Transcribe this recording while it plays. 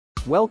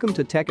Welcome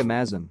to Tech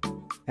Amazon.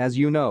 As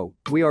you know,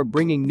 we are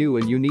bringing new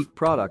and unique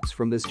products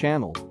from this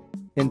channel.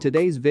 In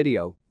today's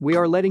video, we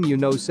are letting you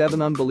know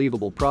 7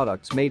 unbelievable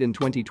products made in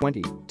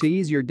 2020 to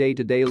ease your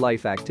day-to-day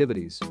life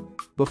activities.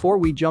 Before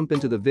we jump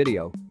into the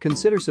video,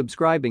 consider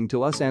subscribing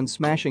to us and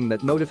smashing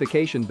that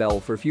notification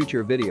bell for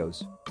future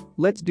videos.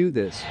 Let's do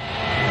this.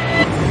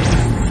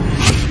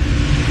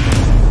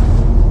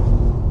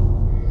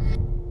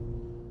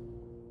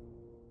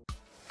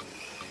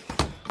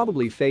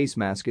 Probably face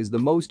mask is the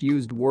most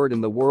used word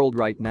in the world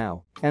right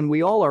now, and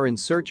we all are in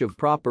search of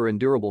proper and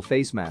durable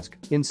face mask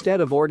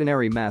instead of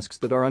ordinary masks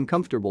that are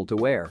uncomfortable to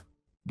wear.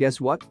 Guess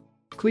what?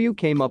 CLIU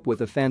came up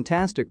with a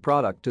fantastic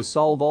product to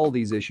solve all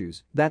these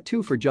issues, that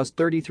too for just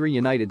 $33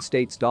 United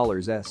States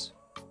dollars.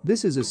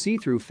 This is a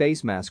see-through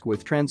face mask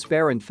with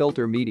transparent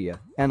filter media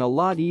and a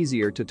lot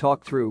easier to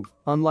talk through,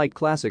 unlike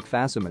classic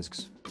face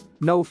masks.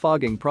 No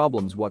fogging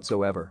problems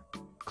whatsoever.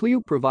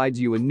 CLIU provides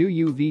you a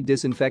new UV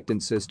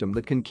disinfectant system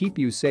that can keep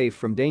you safe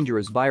from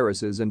dangerous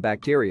viruses and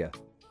bacteria.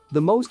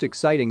 The most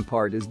exciting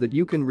part is that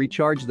you can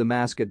recharge the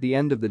mask at the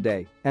end of the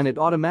day and it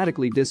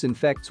automatically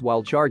disinfects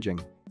while charging.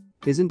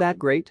 Isn't that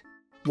great?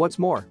 What's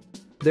more?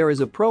 There is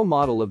a pro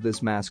model of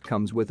this mask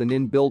comes with an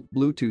inbuilt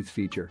Bluetooth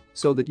feature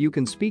so that you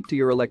can speak to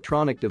your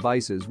electronic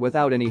devices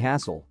without any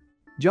hassle.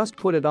 Just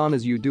put it on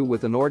as you do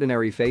with an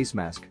ordinary face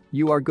mask,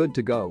 you are good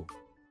to go.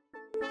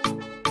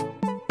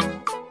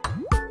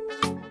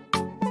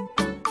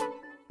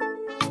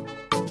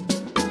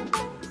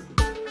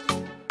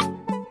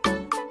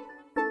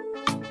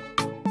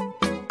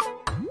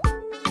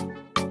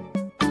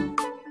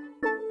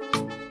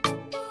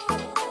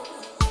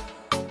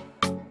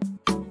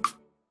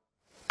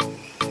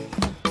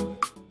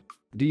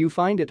 Do you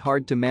find it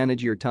hard to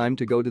manage your time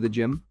to go to the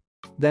gym?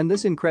 Then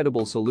this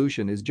incredible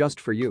solution is just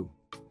for you.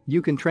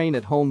 You can train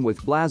at home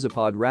with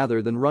BlazePod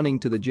rather than running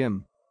to the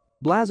gym.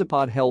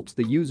 BlazePod helps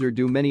the user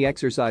do many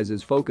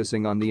exercises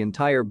focusing on the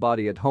entire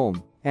body at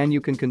home, and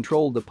you can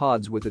control the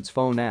pods with its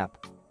phone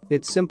app.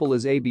 It's simple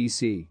as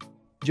ABC.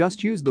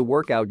 Just use the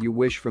workout you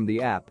wish from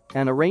the app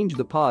and arrange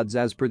the pods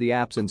as per the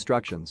app's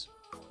instructions.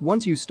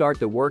 Once you start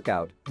the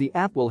workout, the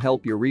app will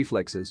help your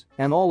reflexes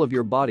and all of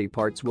your body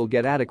parts will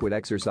get adequate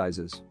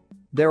exercises.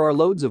 There are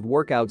loads of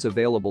workouts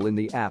available in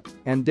the app,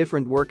 and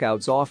different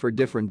workouts offer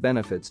different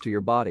benefits to your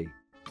body.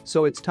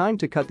 So it's time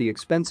to cut the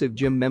expensive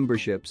gym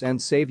memberships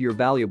and save your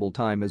valuable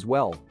time as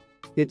well.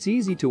 It's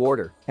easy to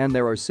order, and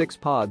there are 6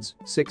 pods,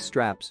 6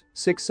 straps,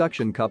 6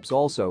 suction cups,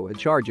 also a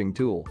charging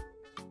tool.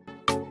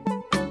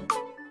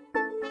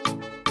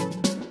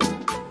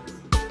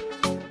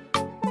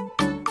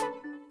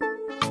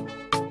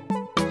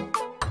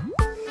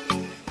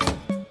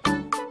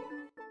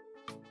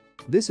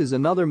 This is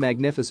another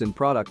magnificent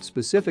product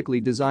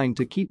specifically designed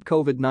to keep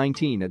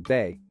COVID-19 at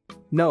bay.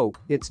 No,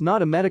 it's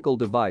not a medical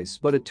device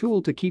but a tool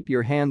to keep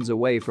your hands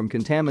away from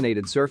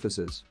contaminated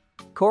surfaces.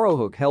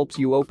 Corohook helps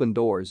you open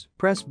doors,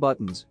 press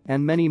buttons,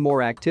 and many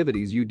more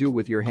activities you do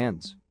with your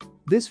hands.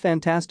 This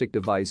fantastic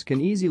device can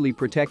easily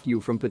protect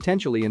you from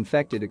potentially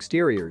infected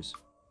exteriors.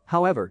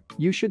 However,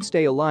 you should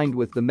stay aligned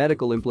with the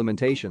medical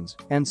implementations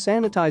and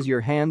sanitize your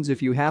hands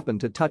if you happen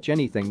to touch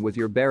anything with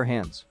your bare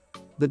hands.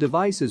 The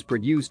device is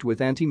produced with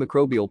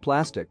antimicrobial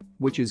plastic,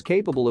 which is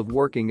capable of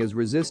working as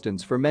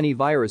resistance for many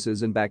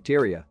viruses and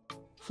bacteria.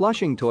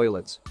 Flushing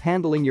toilets,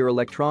 handling your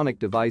electronic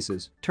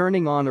devices,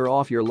 turning on or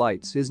off your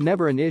lights is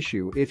never an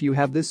issue if you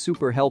have this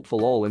super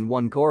helpful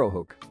all-in-one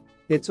Corohook.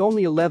 It's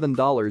only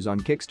 $11 on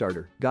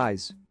Kickstarter,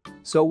 guys.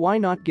 So why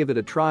not give it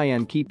a try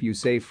and keep you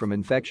safe from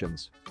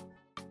infections?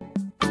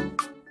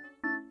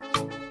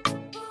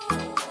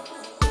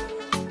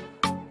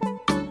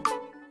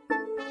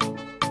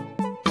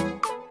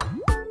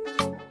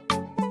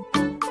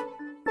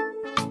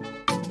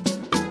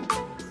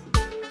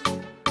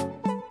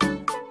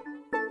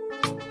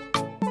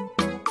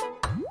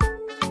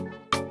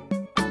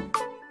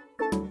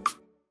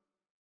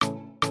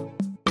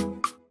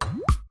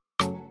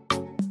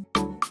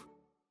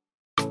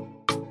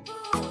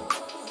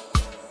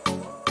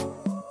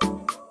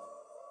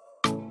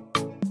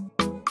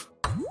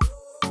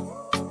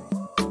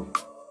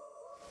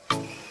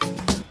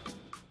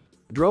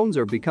 Drones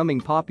are becoming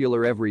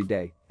popular every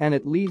day, and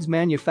it leads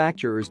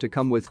manufacturers to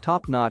come with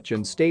top-notch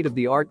and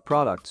state-of-the-art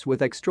products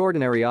with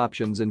extraordinary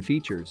options and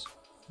features.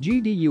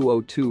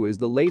 GDU02 is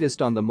the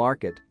latest on the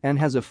market and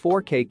has a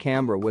 4K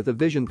camera with a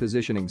vision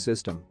positioning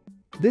system.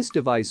 This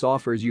device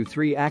offers you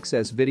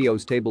 3-axis video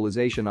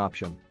stabilization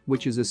option,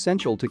 which is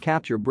essential to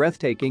capture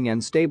breathtaking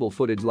and stable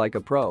footage like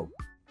a pro.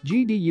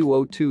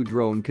 GDU02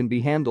 drone can be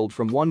handled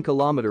from 1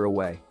 kilometer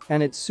away,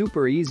 and it's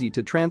super easy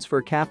to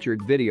transfer captured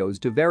videos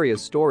to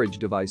various storage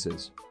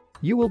devices.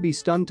 You will be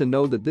stunned to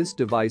know that this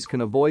device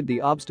can avoid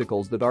the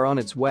obstacles that are on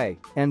its way,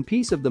 and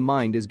peace of the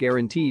mind is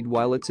guaranteed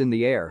while it's in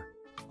the air.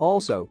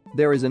 Also,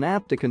 there is an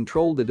app to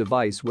control the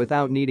device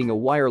without needing a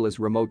wireless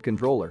remote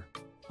controller.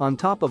 On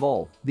top of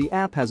all, the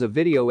app has a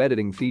video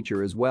editing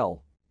feature as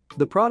well.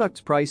 The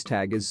product's price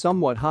tag is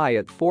somewhat high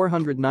at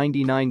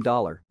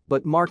 $499,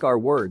 but mark our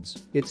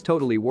words, it's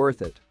totally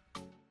worth it.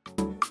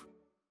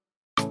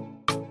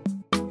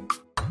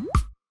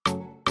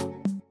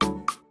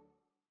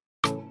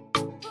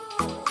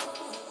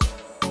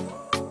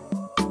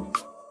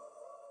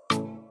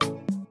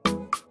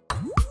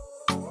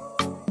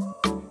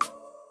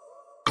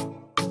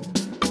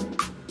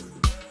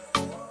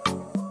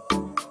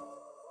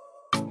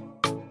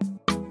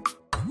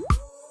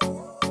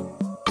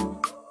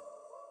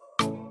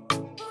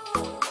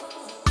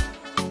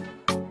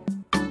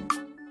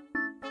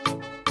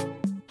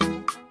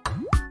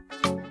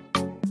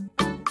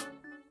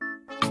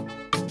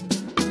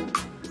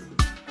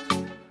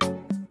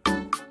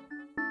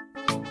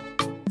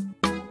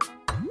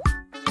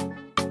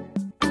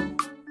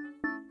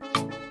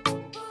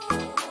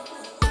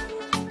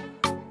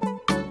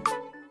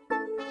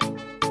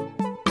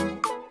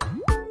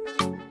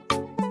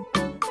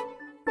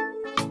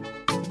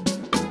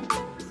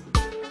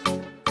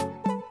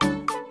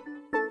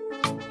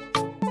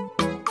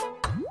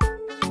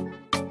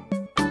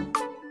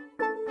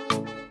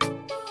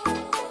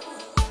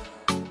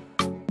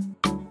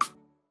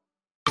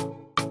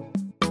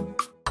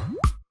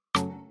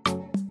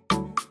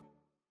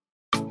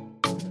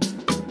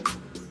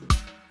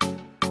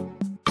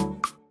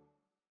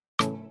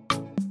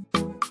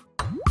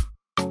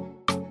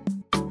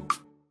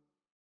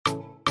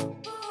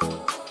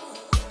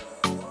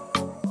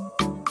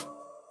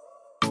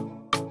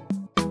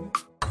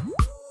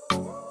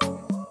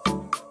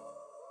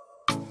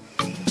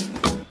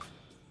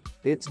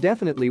 It's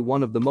definitely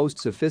one of the most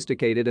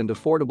sophisticated and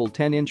affordable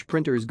 10-inch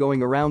printers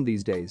going around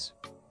these days.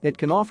 It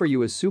can offer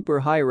you a super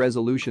high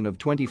resolution of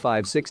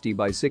 2560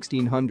 by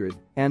 1600,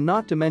 and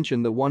not to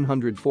mention the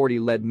 140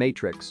 LED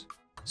matrix.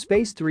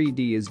 Space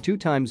 3D is 2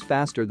 times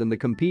faster than the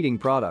competing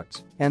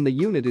products, and the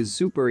unit is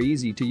super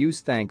easy to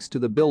use thanks to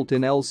the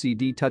built-in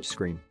LCD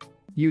touchscreen.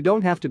 You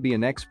don't have to be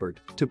an expert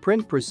to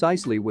print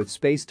precisely with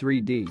Space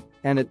 3D,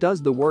 and it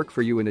does the work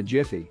for you in a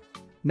jiffy.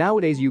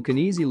 Nowadays you can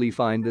easily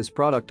find this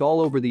product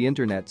all over the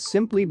internet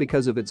simply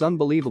because of its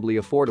unbelievably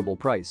affordable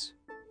price.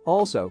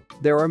 Also,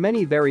 there are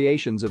many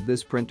variations of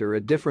this printer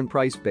at different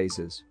price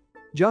bases.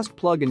 Just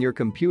plug in your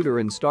computer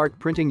and start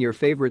printing your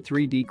favorite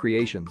 3D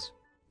creations.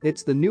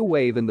 It's the new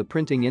wave in the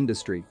printing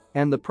industry,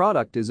 and the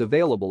product is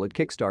available at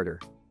Kickstarter.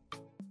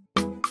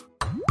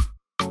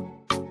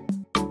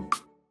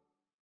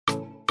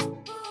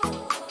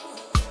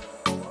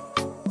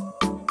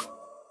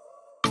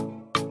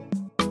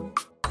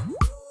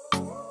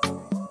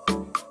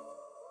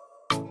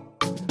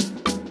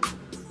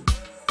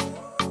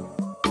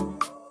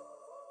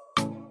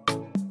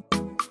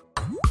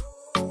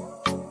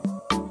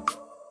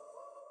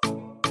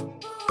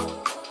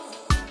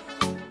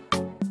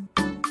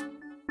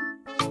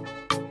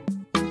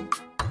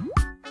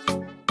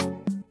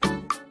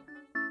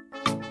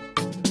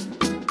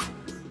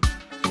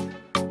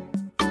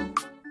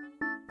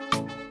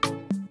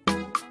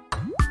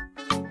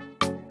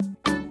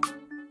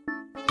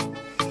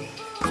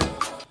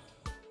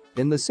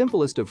 In the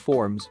simplest of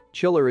forms,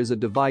 chiller is a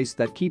device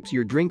that keeps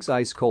your drinks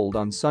ice cold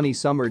on sunny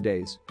summer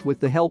days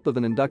with the help of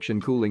an induction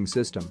cooling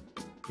system.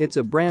 It's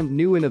a brand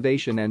new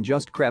innovation and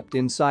just crept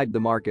inside the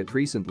market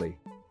recently.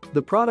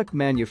 The product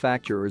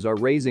manufacturers are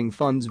raising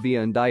funds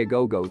via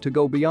Indiegogo to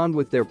go beyond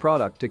with their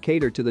product to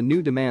cater to the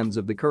new demands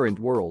of the current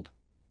world.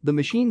 The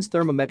machine's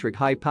thermometric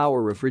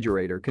high-power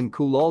refrigerator can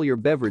cool all your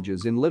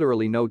beverages in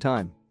literally no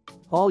time.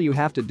 All you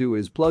have to do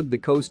is plug the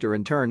coaster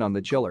and turn on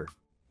the chiller.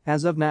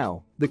 As of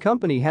now, the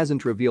company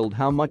hasn't revealed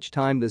how much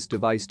time this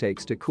device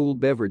takes to cool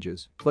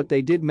beverages, but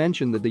they did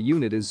mention that the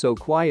unit is so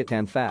quiet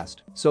and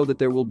fast so that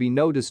there will be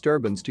no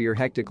disturbance to your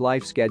hectic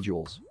life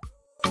schedules.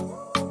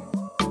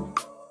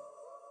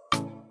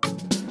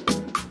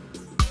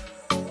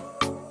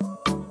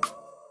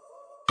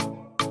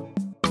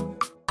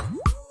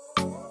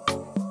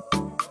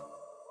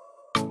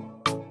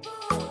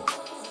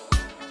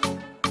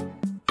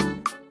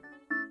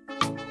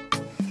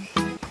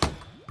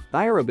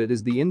 iRobot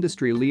is the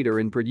industry leader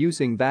in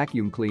producing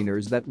vacuum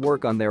cleaners that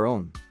work on their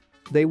own.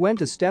 They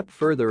went a step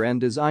further and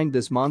designed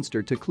this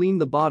monster to clean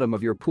the bottom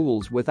of your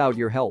pools without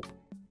your help.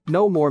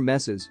 No more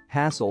messes,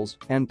 hassles,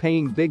 and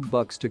paying big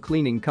bucks to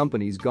cleaning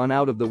companies gone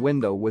out of the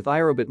window with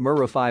iRobot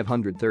Mirra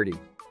 530.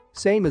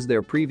 Same as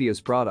their previous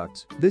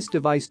products, this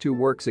device too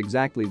works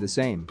exactly the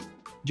same.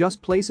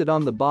 Just place it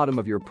on the bottom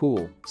of your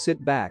pool,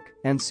 sit back,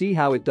 and see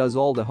how it does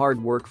all the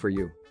hard work for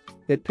you.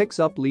 It picks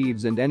up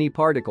leaves and any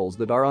particles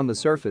that are on the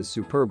surface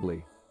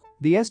superbly.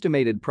 The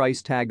estimated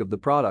price tag of the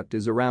product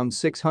is around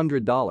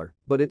 $600,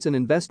 but it's an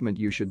investment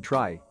you should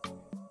try.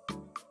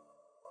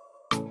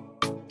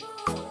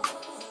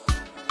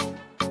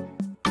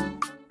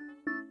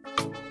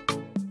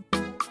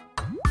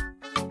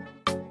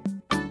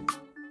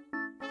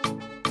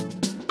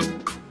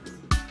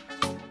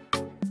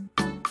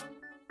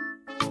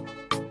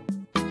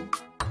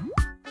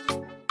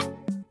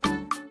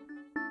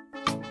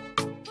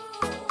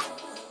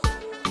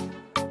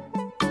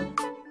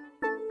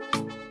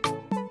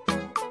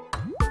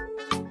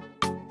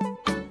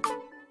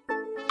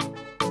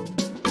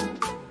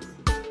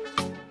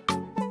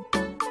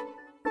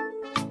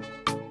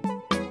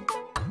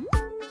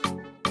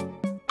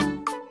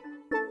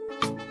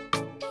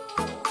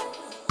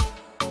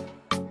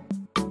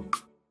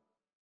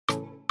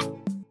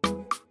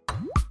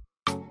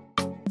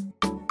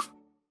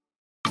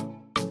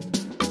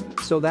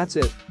 So that's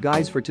it,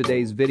 guys, for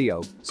today's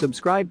video.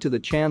 Subscribe to the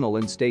channel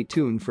and stay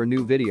tuned for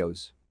new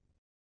videos.